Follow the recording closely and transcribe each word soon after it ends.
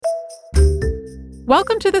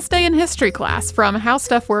Welcome to This Day in History class from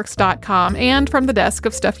HowStuffWorks.com and from the desk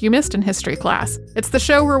of Stuff You Missed in History class. It's the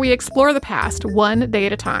show where we explore the past one day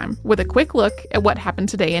at a time with a quick look at what happened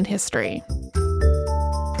today in history.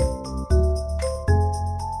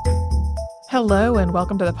 Hello and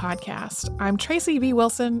welcome to the podcast. I'm Tracy V.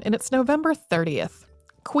 Wilson and it's November 30th.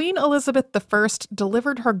 Queen Elizabeth I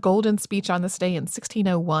delivered her golden speech on this day in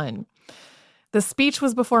 1601. The speech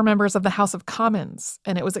was before members of the House of Commons,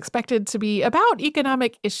 and it was expected to be about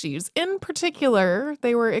economic issues. In particular,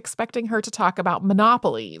 they were expecting her to talk about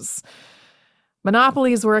monopolies.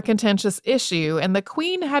 Monopolies were a contentious issue, and the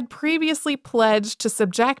Queen had previously pledged to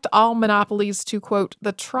subject all monopolies to, quote,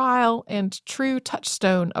 the trial and true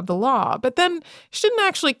touchstone of the law. But then she didn't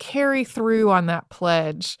actually carry through on that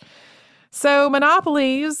pledge. So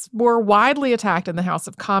monopolies were widely attacked in the House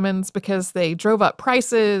of Commons because they drove up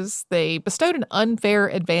prices, they bestowed an unfair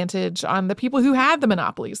advantage on the people who had the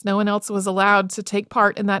monopolies. No one else was allowed to take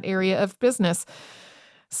part in that area of business.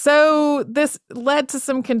 So this led to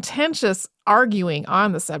some contentious arguing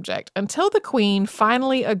on the subject until the Queen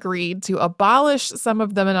finally agreed to abolish some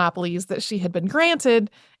of the monopolies that she had been granted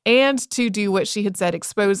and to do what she had said,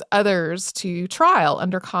 expose others to trial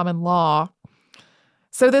under common law.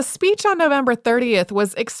 So this speech on November 30th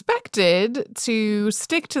was expected to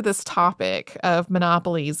stick to this topic of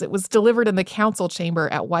monopolies. It was delivered in the council chamber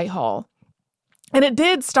at Whitehall. And it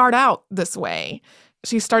did start out this way.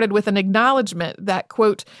 She started with an acknowledgement that,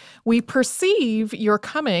 quote, we perceive your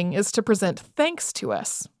coming is to present thanks to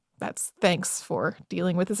us. That's thanks for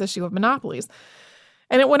dealing with this issue of monopolies.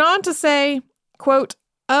 And it went on to say, quote,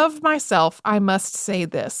 of myself, I must say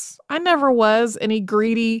this. I never was any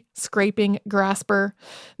greedy, scraping grasper,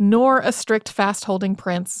 nor a strict fast-holding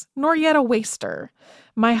prince, nor yet a waster.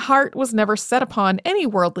 My heart was never set upon any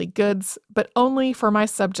worldly goods, but only for my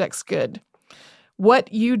subjects' good.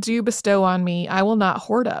 What you do bestow on me, I will not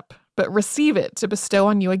hoard up, but receive it to bestow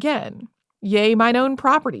on you again. Yea, mine own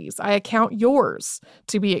properties, I account yours,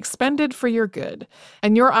 to be expended for your good,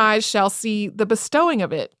 and your eyes shall see the bestowing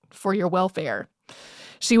of it for your welfare.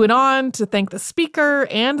 She went on to thank the Speaker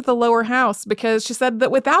and the lower house because she said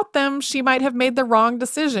that without them, she might have made the wrong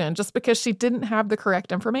decision just because she didn't have the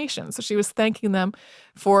correct information. So she was thanking them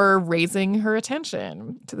for raising her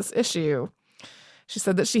attention to this issue. She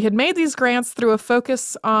said that she had made these grants through a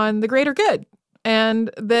focus on the greater good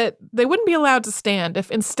and that they wouldn't be allowed to stand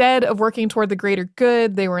if instead of working toward the greater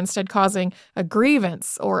good, they were instead causing a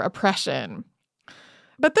grievance or oppression.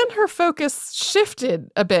 But then her focus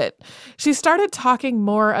shifted a bit. She started talking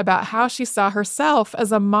more about how she saw herself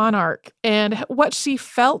as a monarch and what she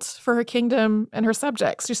felt for her kingdom and her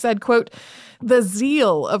subjects. She said, quote, the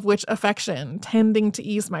zeal of which affection, tending to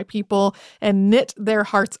ease my people and knit their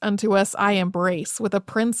hearts unto us, I embrace with a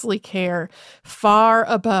princely care, far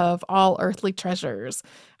above all earthly treasures.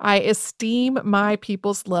 I esteem my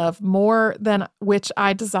people's love more than which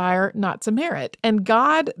I desire not to merit. And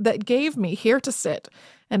God that gave me here to sit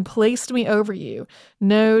and placed me over you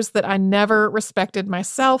knows that I never respected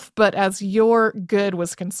myself, but as your good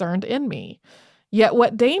was concerned in me. Yet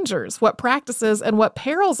what dangers, what practices, and what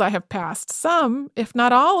perils I have passed, some, if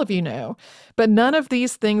not all of you know. But none of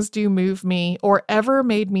these things do move me or ever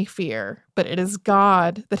made me fear, but it is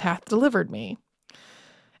God that hath delivered me.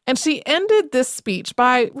 And she ended this speech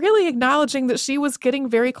by really acknowledging that she was getting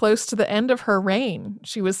very close to the end of her reign.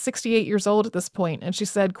 She was 68 years old at this point, and she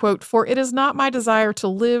said, quote, for it is not my desire to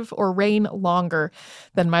live or reign longer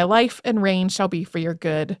than my life and reign shall be for your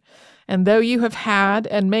good. And though you have had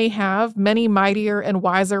and may have many mightier and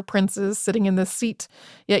wiser princes sitting in this seat,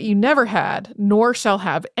 yet you never had, nor shall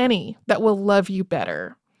have any that will love you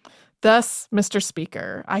better. Thus, Mr.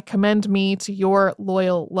 Speaker, I commend me to your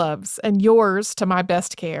loyal loves, and yours to my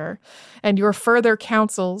best care, and your further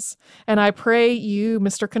counsels, and I pray you,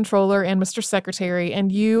 Mr. Controller and Mr. Secretary,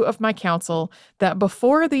 and you of my council, that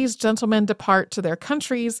before these gentlemen depart to their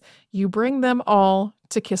countries, you bring them all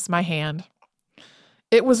to kiss my hand.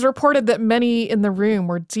 It was reported that many in the room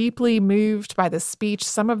were deeply moved by this speech,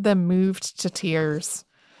 some of them moved to tears.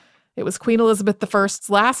 It was Queen Elizabeth I's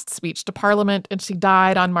last speech to Parliament, and she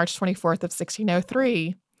died on March 24th of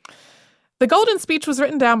 1603. The Golden Speech was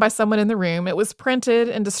written down by someone in the room. It was printed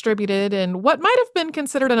and distributed in what might have been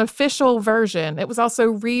considered an official version. It was also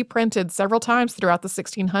reprinted several times throughout the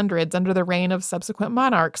 1600s under the reign of subsequent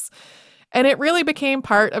monarchs. And it really became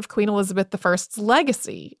part of Queen Elizabeth I's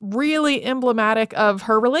legacy, really emblematic of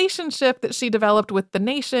her relationship that she developed with the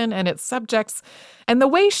nation and its subjects, and the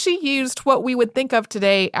way she used what we would think of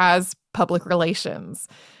today as public relations.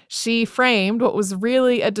 She framed what was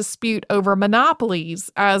really a dispute over monopolies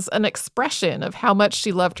as an expression of how much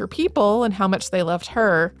she loved her people and how much they loved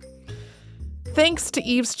her. Thanks to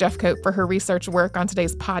Eves Jeffcoat for her research work on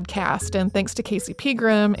today's podcast, and thanks to Casey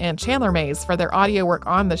Pegram and Chandler Mays for their audio work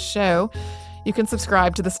on the show. You can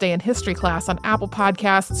subscribe to This Day in History class on Apple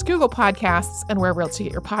Podcasts, Google Podcasts, and wherever else you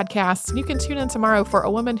get your podcasts. And you can tune in tomorrow for a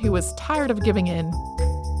woman who was tired of giving in.